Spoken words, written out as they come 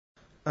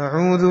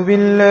أعوذ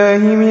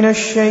بالله من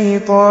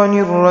الشيطان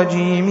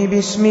الرجيم.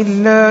 بسم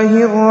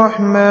الله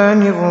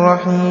الرحمن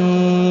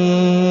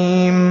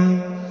الرحيم.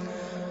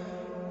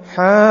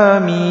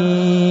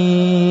 حاميم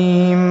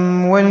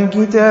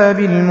والكتاب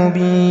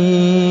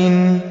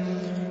المبين.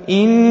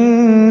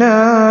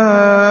 إنا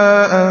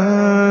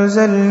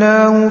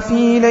أنزلناه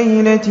في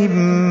ليلة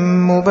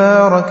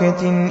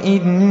مباركة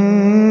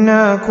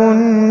إنا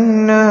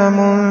كنا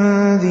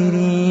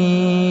منذرين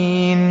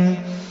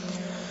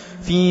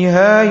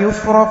فيها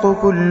يفرق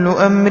كل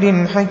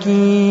أمر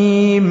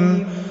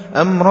حكيم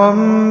أمرا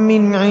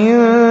من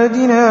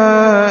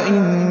عندنا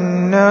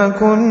إنا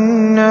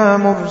كنا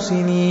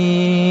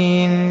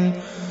مرسلين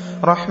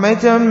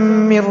رحمة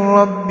من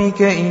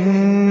ربك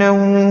إنه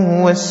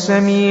هو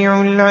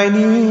السميع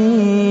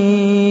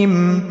العليم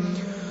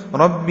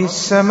رب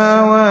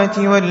السماوات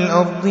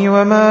والأرض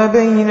وما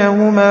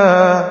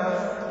بينهما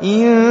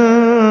إن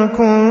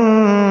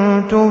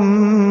كنتم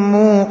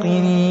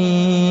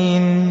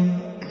موقنين.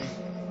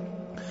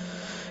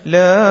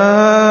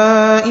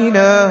 لا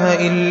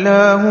إله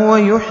إلا هو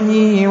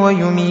يحيي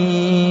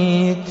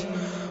ويميت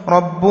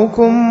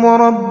ربكم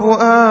ورب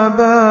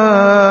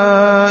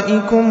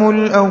آبائكم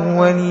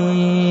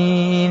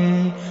الأولين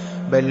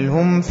بل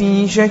هم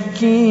في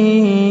شك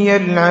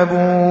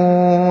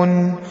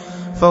يلعبون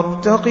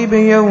فارتقب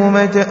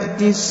يوم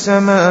تأتي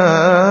السماء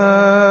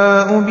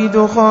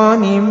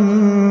بدخان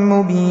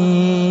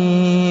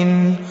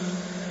مبين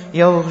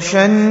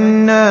يغشى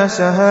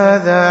الناس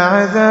هذا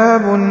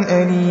عذاب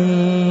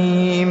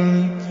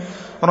أليم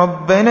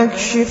ربنا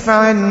اكشف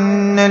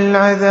عنا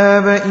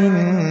العذاب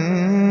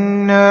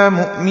إنا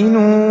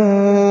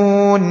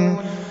مؤمنون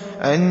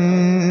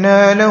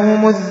أنى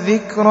لهم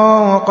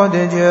الذكرى وقد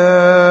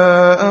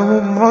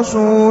جاءهم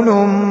رسول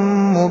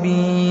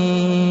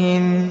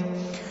مبين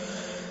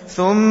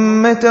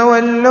ثم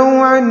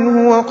تولوا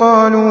عنه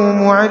وقالوا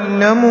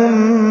معلم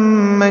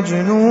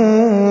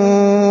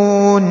مجنون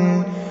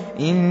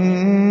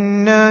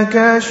إنا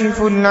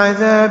كاشف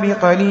العذاب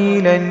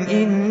قليلا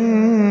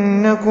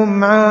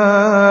إنكم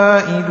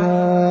عائدون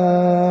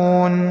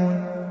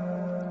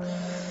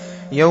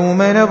يوم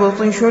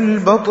نبطش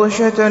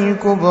البطشة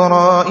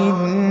الكبرى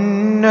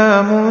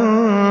إنا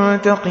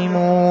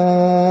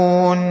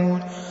منتقمون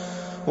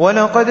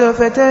ولقد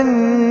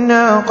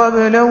فتنا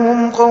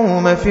قبلهم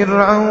قوم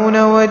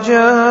فرعون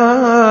وجاءهم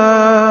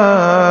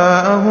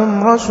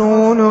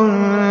رسول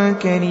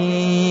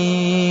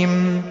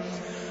كريم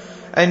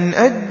أن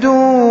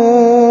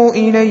أدوا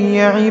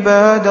إلي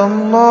عباد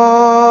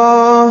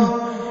الله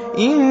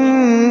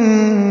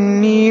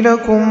إني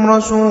لكم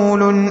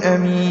رسول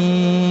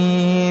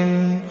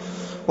أمين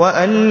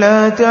وأن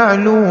لا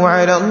تعلوا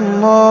على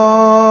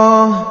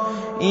الله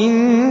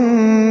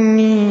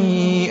إني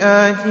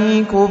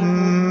آتيكم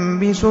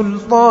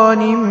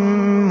بسلطان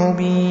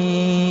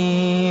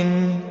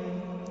مبين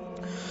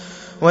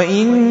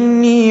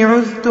وإني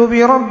عذت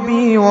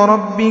بربي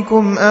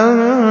وربكم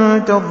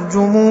أن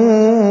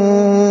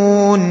ترجمون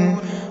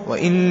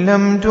وإن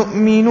لم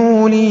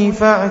تؤمنوا لي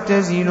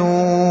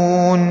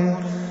فاعتزلون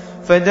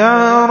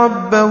فدعا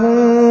ربه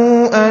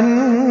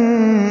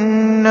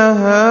أن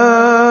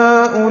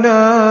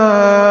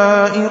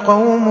هؤلاء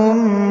قوم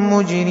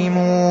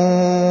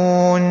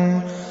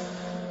مجرمون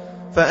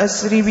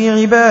فأسر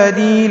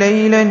بعبادي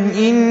ليلا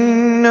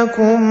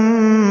إنكم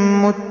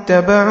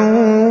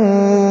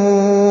متبعون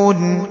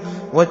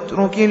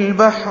واترك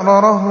البحر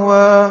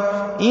رهوا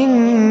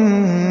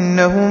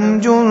إنهم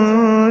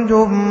جند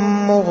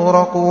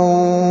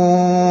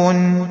مغرقون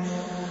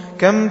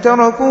كم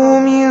تركوا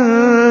من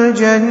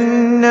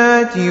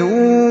جنات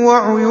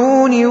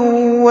وعيون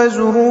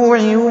وزروع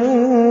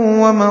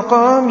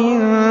ومقام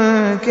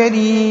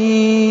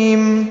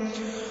كريم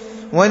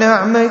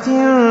ونعمة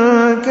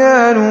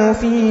كانوا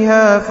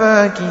فيها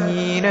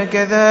فاكهين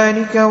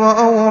كذلك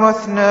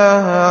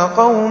وأورثناها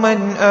قوما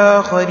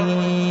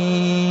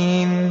آخرين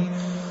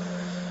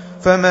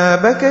فما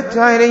بكت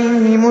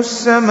عليهم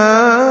السماء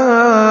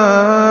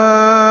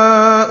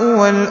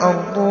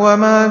والأرض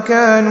وما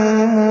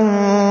كانوا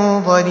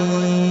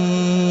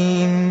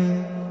منظرين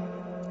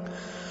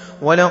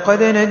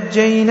ولقد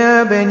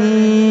نجينا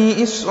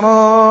بني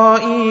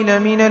إسرائيل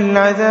من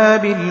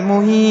العذاب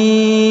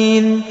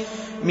المهين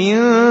من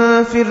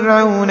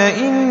فرعون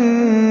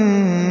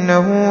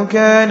إنه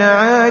كان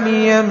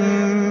عاليا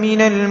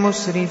من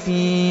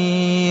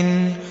المسرفين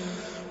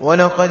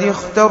ولقد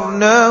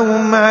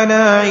اخترناهم على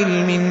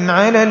علم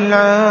على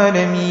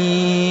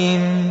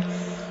العالمين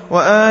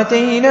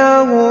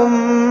وآتيناهم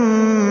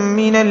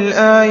من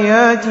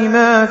الآيات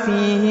ما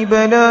فيه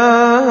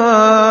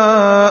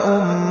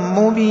بلاء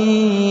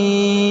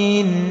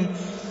مبين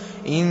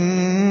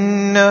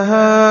إن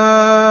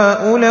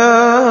هؤلاء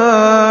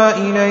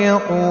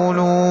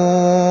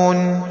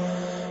ليقولون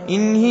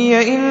إن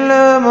هي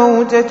إلا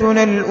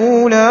موتتنا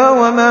الأولى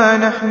وما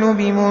نحن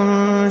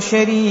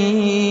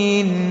بمنشرين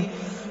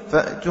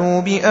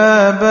فأتوا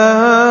بآبائنا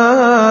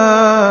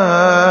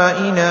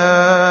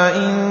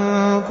إن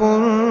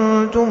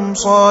كنتم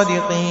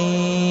صادقين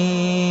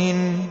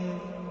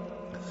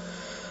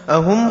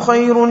أهم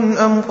خير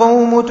أم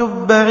قوم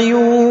تبع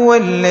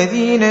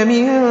والذين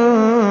من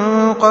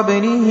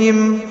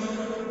قبلهم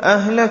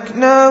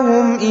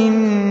أهلكناهم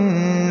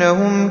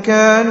إنهم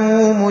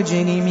كانوا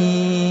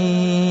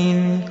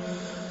مجرمين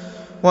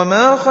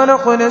وما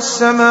خلقنا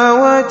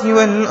السماوات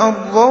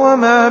والأرض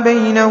وما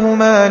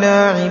بينهما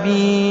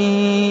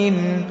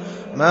لاعبين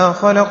ما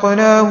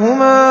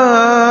خلقناهما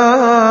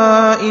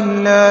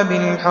إلا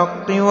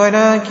بالحق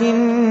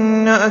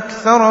ولكن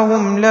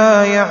أكثرهم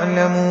لا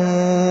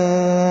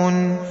يعلمون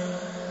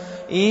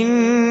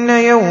إن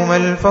يوم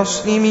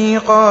الفصل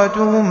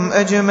ميقاتهم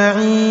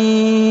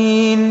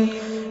أجمعين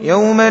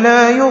يوم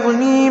لا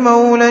يغني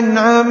مولى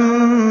عن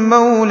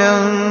مولى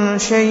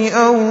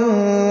شيئا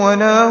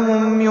ولا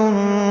هم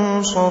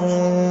ينصرون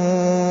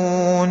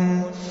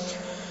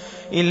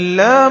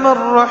إلا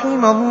من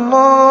رحم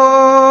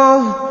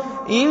الله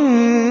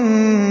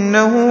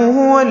إنه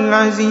هو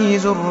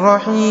العزيز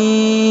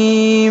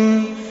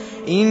الرحيم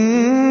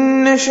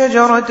إن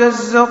شجرة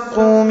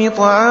الزقوم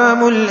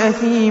طعام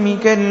الأثيم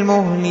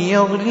كالمهل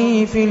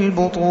يغلي في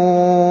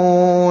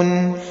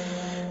البطون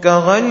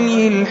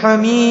كغلي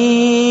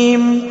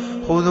الحميم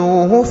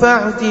خذوه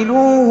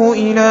فاعتلوه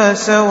إلى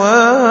سواء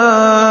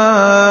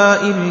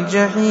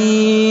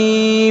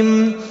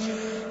الجحيم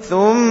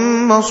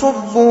ثم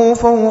صبوا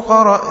فوق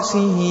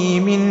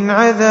رأسه من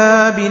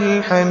عذاب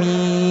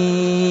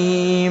الحميم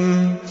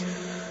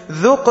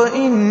ذق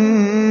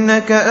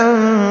إنك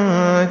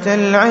أنت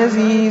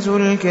العزيز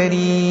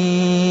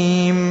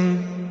الكريم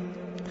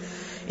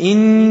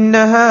إن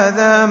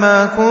هذا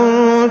ما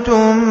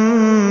كنتم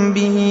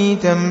به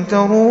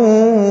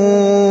تمترون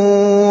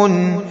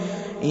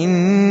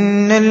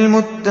إن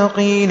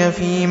المتقين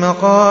في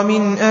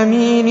مقام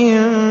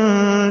أمين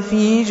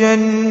في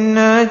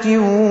جنات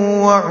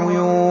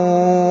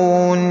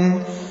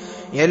وعيون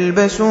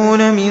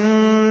يلبسون من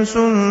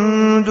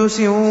سندس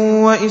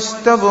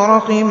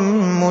وإستبرق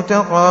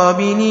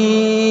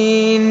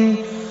متقابلين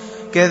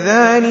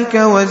كذلك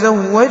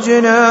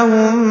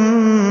وزوجناهم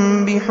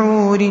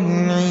بحور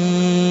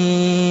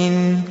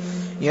عين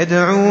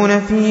يدعون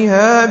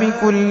فيها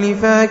بكل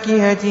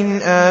فاكهة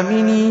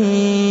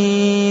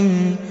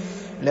آمنين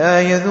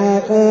لا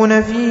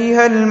يذوقون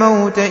فيها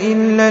الموت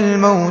إلا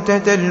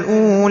الموتة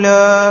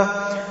الأولى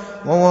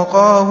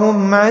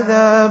ووقاهم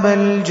عذاب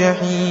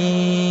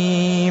الجحيم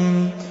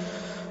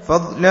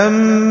فضلا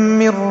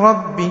من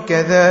ربك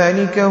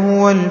ذلك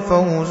هو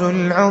الفوز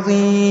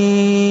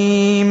العظيم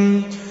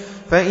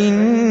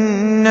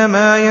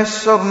فإنما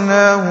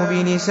يسرناه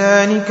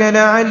بلسانك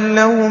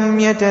لعلهم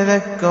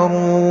يتذكرون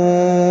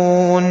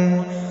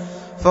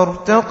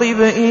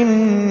فارتقب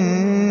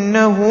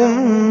إنهم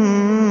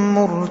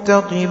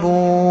مرتقبون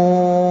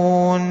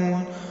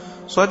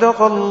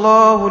صدق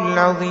الله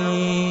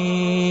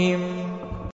العظيم